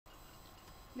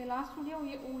In the last video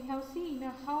we have seen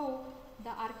how the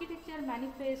architecture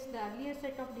manifests the earlier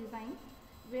set of design,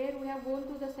 where we have gone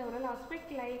through the several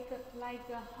aspects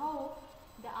like how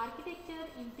the architecture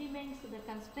implements the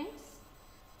constraints,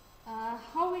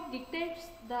 how it dictates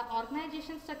the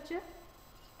organization structure,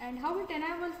 and how it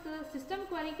enables the system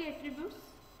quality attributes,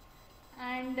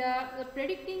 and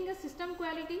predicting the system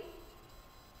quality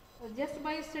just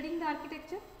by studying the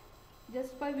architecture.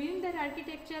 Just by viewing that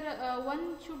architecture,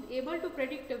 one should able to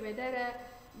predict whether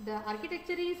the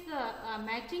architecture is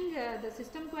matching the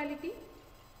system quality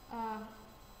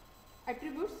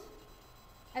attributes,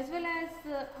 as well as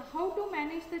how to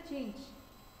manage the change.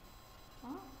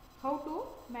 How to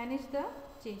manage the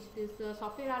change. This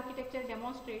software architecture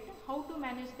demonstrate how to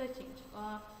manage the change.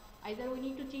 Either we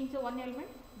need to change the one element,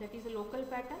 that is a local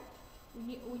pattern.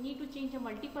 We need to change the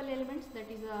multiple elements,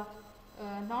 that is a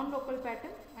non-local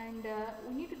pattern, and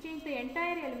we need to change the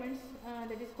entire elements,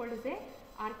 that is called as a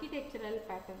architectural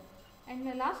pattern. And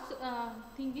the last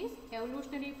thing is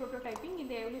evolutionary prototyping. In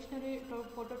the evolutionary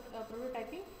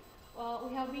prototyping,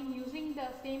 we have been using the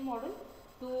same model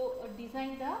to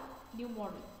design the new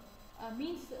model.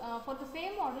 Means for the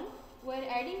same model we are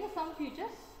adding some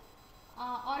features,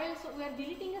 or else we are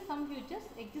deleting some features,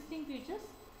 existing features,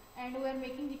 and we are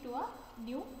making it to a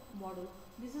new model.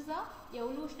 This is a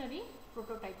evolutionary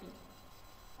prototyping,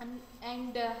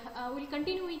 and we will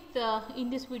continue with in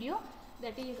this video,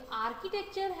 that is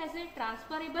architecture has a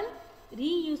transferable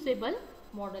reusable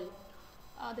model.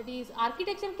 That is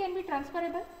architecture can be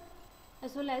transferable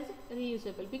as well as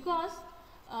reusable, because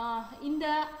in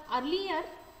the earlier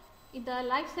in the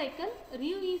life cycle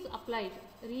reuse is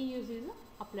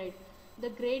applied. The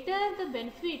greater the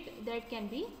benefit that can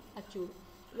be achieved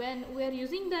when we are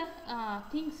using the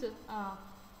things,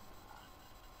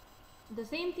 the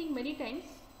same thing many times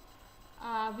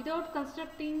without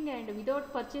constructing and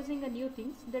without purchasing a new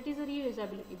things, that is a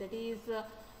reusability. That is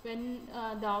when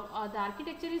the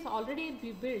architecture is already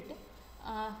built,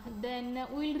 then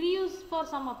we will reuse for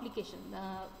some application.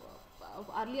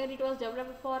 Earlier it was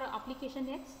developed for application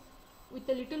X, with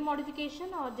a little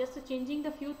modification or just changing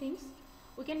the few things,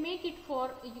 we can make it for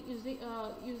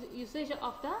usage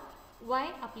of the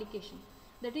Y application.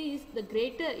 That is the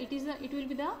greater it will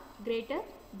be the greater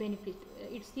benefit.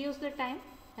 It saves the time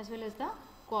as well as the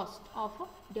cost of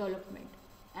development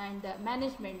and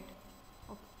management.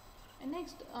 Okay. And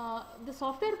next, the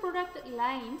software product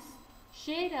lines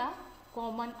share a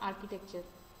common architecture.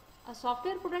 A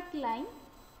software product line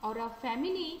or a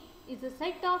family is a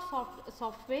set of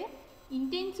software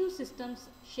intensive systems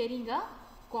sharing a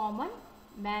common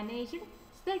managed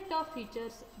set of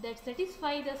features that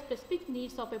satisfy the specific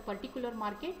needs of a particular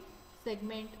market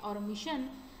segment or mission,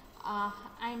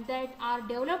 and that are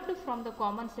developed from the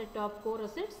common set of core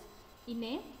assets in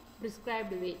a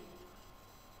prescribed way.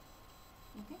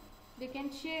 Okay. They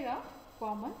can share a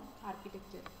common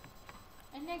architecture.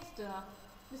 And next,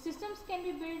 the systems can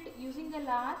be built using the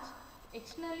large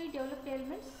externally developed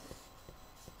elements.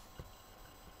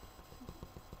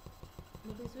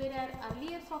 This is where our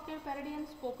earlier software paradigms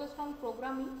focused on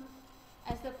programming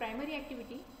as the primary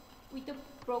activity, with the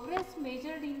progress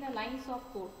measured in the lines of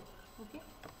code. Okay.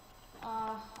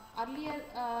 Earlier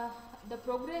the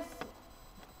progress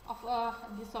of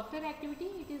the software activity,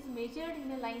 it is measured in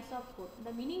the lines of code.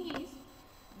 The meaning is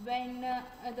when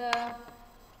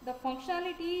the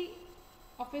functionality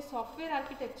of a software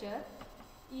architecture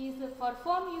is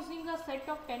performed using a set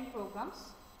of 10 programs.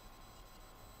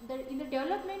 In the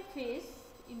development phase,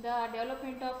 in the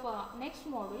development of next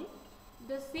module,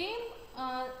 the same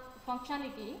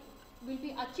functionality will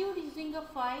be achieved using a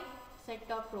 5 set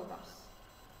of programs.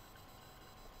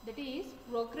 That is,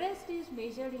 progress is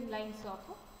measured in lines of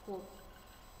code.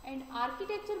 And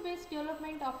architecture based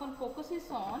development often focuses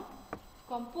on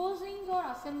composing or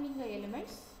assembling the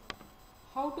elements,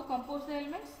 how to compose the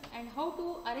elements and how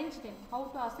to arrange them, how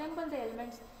to assemble the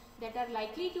elements that are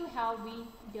likely to have been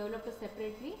developed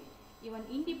separately, even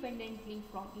independently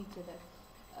from each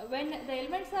other. When the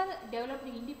elements are developed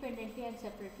independently and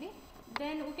separately,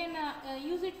 then we can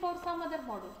use it for some other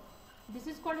model. This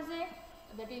is called as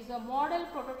a model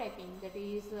prototyping. That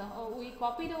is, we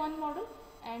copy the one model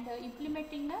and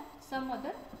implementing some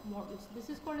other models. This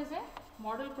is called as a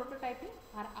model prototyping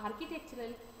or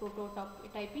architectural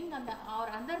prototyping, and our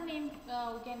other name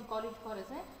we can call it for as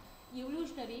a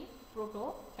evolutionary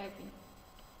prototyping.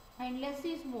 And less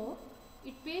is more.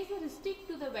 It pays a restrict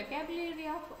to the vocabulary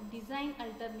of design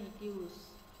alternatives.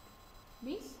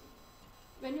 Means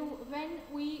when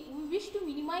we wish to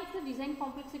minimize the design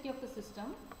complexity of the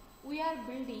system we are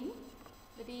building,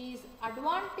 that is,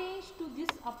 advantage to this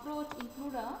approach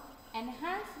include a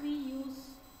enhanced reuse,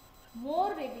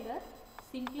 more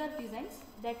simpler designs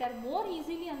that are more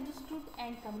easily understood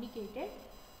and communicated,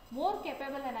 more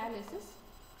capable analysis,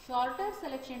 shorter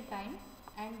selection time,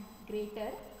 and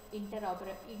greater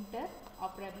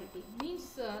interoperability.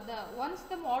 Means once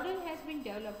the model has been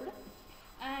developed,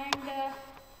 and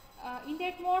in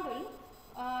that model,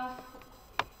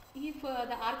 if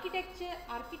the architect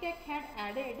had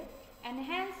added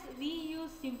enhance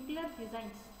reuse simpler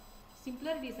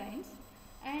designs,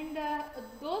 and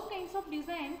those kinds of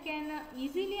design can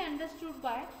easily understood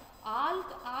by all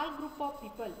group of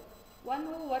people. One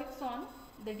who works on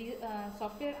the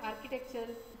software architecture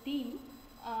team,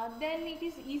 then it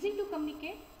is easy to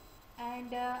communicate,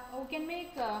 and we can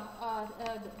make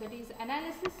that is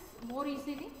analysis more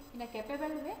easily in a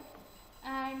capable way,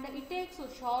 and it takes a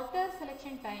shorter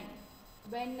selection time.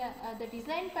 When the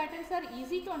design patterns are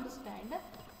easy to understand,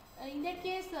 in that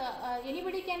case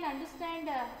anybody can understand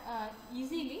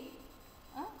easily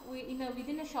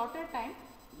within a shorter time,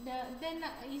 then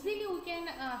easily we can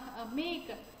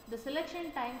make the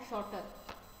selection time shorter,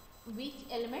 which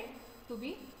element to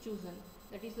be chosen.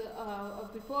 That is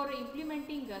before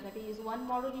implementing that is one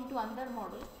model into another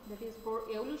model, that is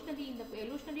evolutionary, in the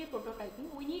evolutionary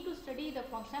prototyping, we need to study the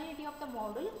functionality of the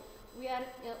model we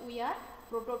are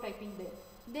prototyping there.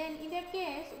 Then in that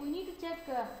case we need to check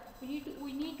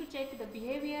we need to check the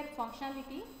behavior,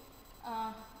 functionality,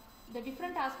 the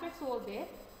different aspects over there.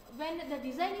 When the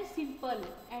design is simple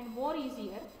and more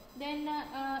easier, then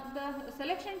the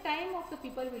selection time of the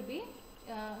people will be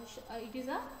it is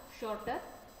a shorter,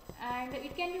 and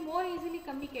it can be more easily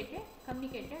communicated, and we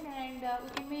can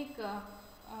make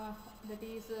that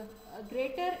is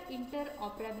greater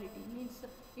interoperability.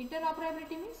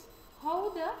 Interoperability means how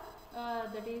the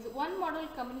that is one model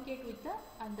communicate with the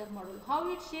another model, how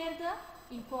it share the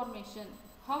information,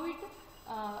 how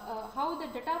the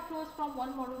data flows from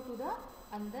one model to the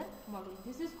another model.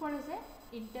 This is called as a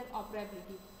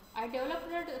interoperability. I developed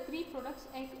 3 products,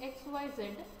 X, Y,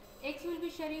 Z. X will be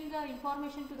sharing the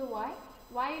information to the Y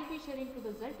will be sharing to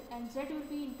the Z, and Z will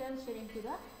be in turn sharing to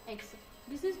the X.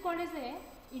 This is called as a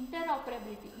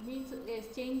interoperability, means a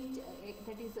change,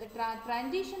 that is a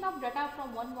transition of data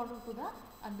from one model to the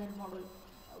another model.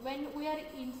 When we are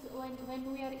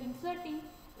inserting,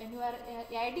 when you are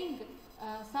adding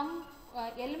some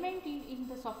element in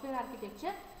the software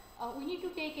architecture, we need to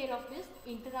take care of this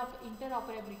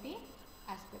interoperability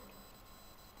aspect,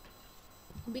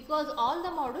 because all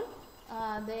the model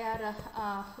they are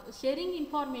sharing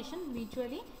information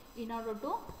mutually in order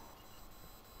to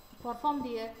perform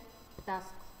their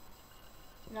tasks,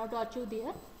 in order to achieve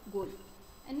their goal.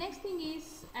 And next thing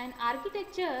is, an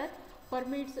architecture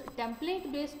permits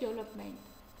template based development.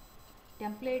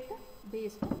 Template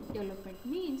based development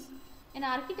means an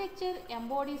architecture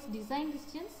embodies design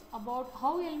decisions about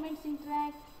how elements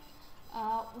interact,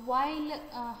 while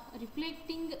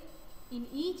reflecting in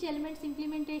each element's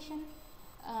implementation,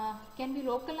 can be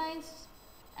localized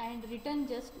and written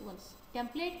just once.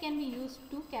 Template can be used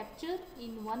to capture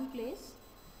in one place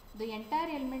the entire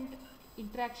element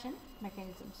interaction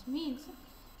mechanisms. Means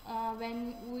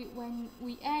when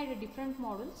we add different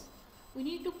models, we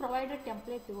need to provide a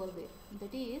template over there.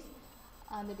 That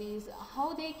is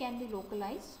how they can be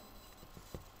localized.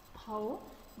 How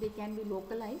they can be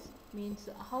localized means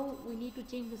how we need to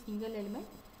change the single element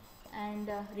and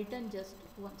return just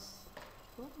once.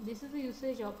 So this is the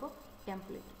usage of a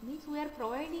template. Means we are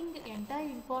providing entire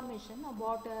information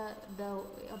about the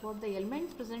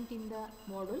elements present in the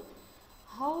model.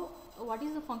 What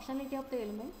is the functionality of the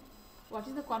element, what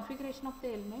is the configuration of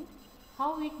the element,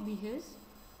 how it behaves,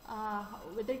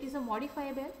 whether it is a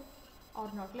modifiable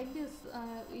or not. Like this,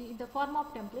 in the form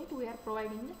of template, we are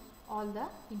providing all the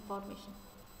information.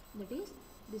 That is,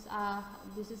 this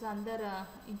is another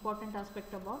important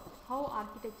aspect about how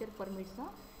architecture permits a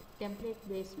template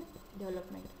based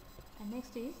development. And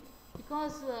next is,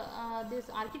 because this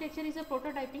architecture is a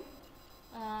prototyping,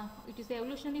 it is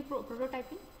evolutionary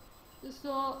prototyping.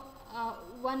 So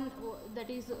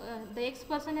the X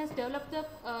person has developed the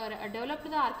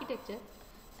architecture,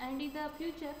 and in the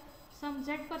future some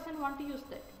Z person want to use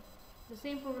that, the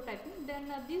same prototyping.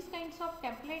 Then these kinds of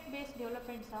template based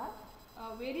developments are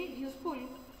very useful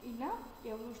in a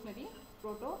evolutionary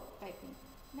prototyping.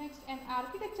 Next, an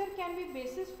architecture can be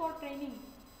basis for training.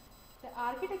 The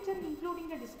architecture,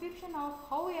 including a description of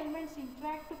how elements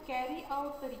interact to carry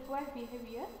out the required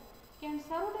behavior, can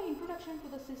serve the introduction to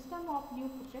the system of new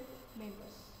project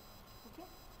members. Okay,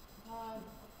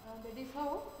 that is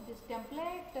how this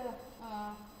template,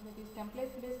 that is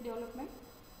template based development.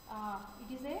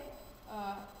 It is a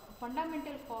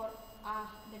fundamental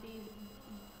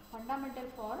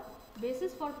for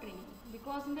basis for training.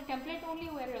 because in the template only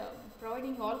we are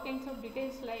providing all kinds of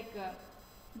details like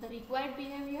the required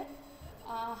behavior,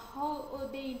 how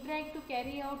they interact to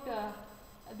carry out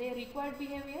their required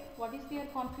behavior, what is their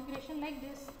configuration. Like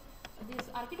this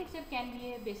architecture can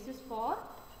be a basis for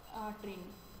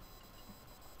training.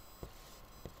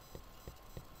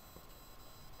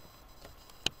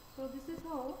 So this is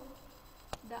how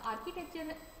the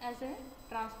architecture as a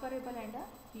transferable and a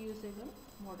reusable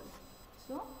model.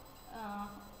 So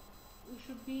we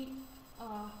should be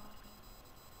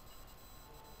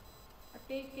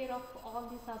take care of all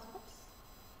these aspects.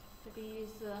 That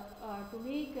is to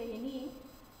make any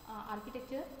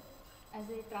architecture as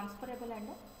a transferable and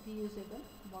a reusable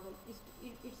model.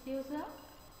 It saves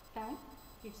time,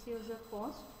 it saves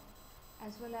cost,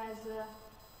 as well as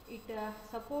it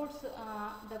supports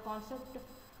the concept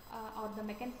or the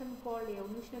mechanism called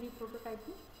evolutionary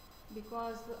prototyping,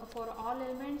 because for all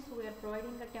elements we are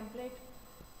providing a template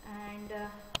and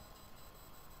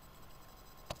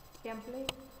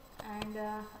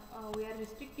we are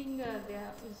restricting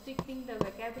the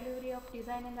vocabulary of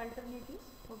design and alternatives.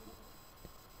 Okay,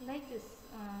 like this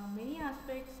many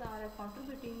aspects are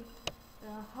contributing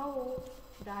how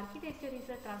the architecture is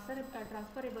a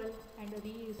transferable and a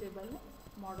reusable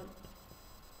model.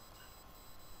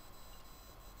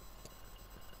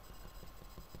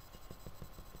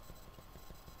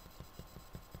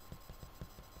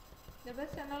 The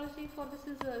best analogy for this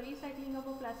is recycling of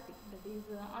a plastic. That is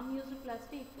unused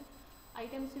plastic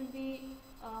items will be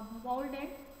molded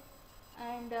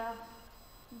and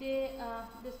they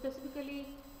specifically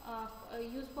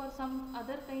used for some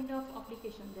other kind of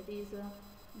application. That is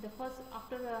the first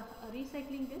after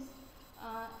recycling this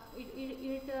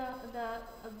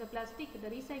the plastic, the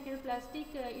recycled plastic,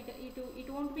 it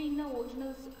won't be in the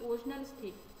original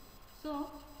state. So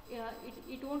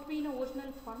it won't be in a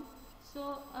original form.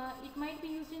 So it might be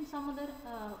used in some other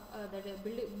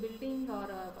building or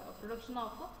production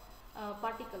of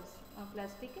particles,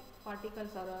 plastic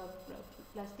particles or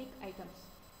plastic items.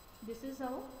 This is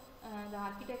how the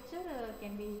architecture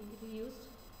can be reused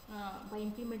by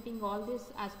implementing all these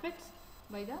aspects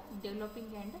by the developing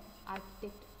and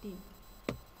architect team.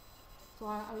 So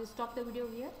I will stop the video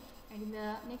here, and in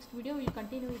the next video we will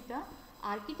continue with the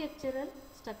architectural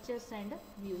structures and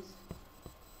views.